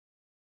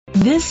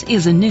This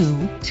is a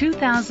new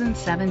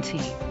 2017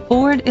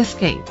 Ford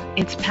Escape.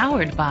 It's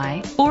powered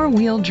by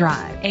four-wheel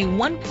drive, a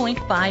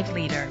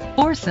 1.5-liter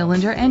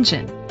four-cylinder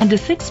engine, and a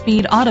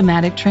 6-speed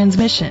automatic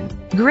transmission.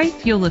 Great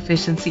fuel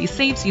efficiency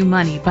saves you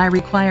money by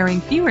requiring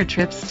fewer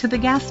trips to the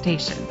gas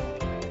station.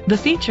 The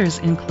features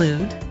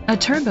include a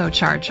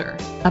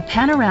turbocharger, a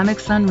panoramic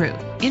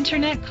sunroof,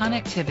 internet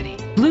connectivity,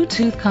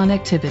 Bluetooth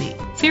connectivity,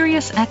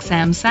 Sirius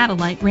XM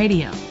satellite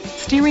radio,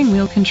 steering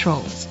wheel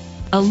controls,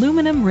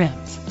 aluminum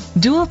rims,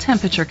 dual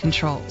temperature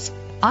controls,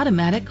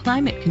 automatic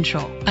climate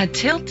control, a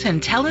tilt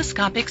and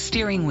telescopic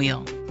steering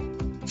wheel.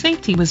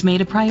 Safety was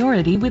made a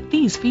priority with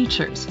these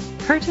features: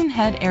 curtain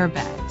head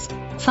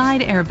airbags,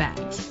 side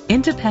airbags,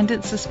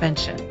 independent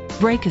suspension,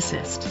 brake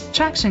assist,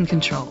 traction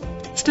control,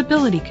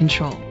 stability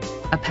control,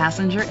 a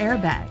passenger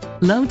airbag,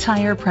 low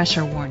tire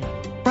pressure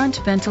warning, front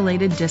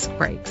ventilated disc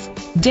brakes,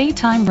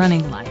 daytime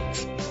running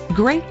lights.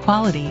 Great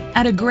quality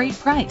at a great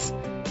price.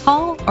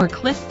 Call or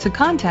click to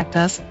contact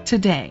us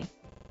today.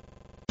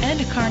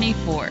 Carney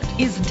Ford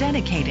is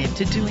dedicated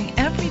to doing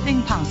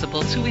everything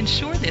possible to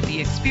ensure that the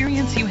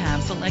experience you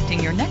have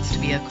selecting your next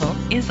vehicle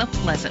is a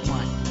pleasant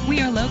one.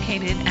 We are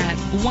located at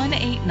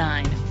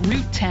 189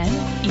 Route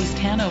 10, East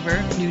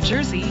Hanover, New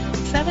Jersey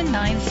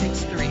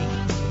 7963.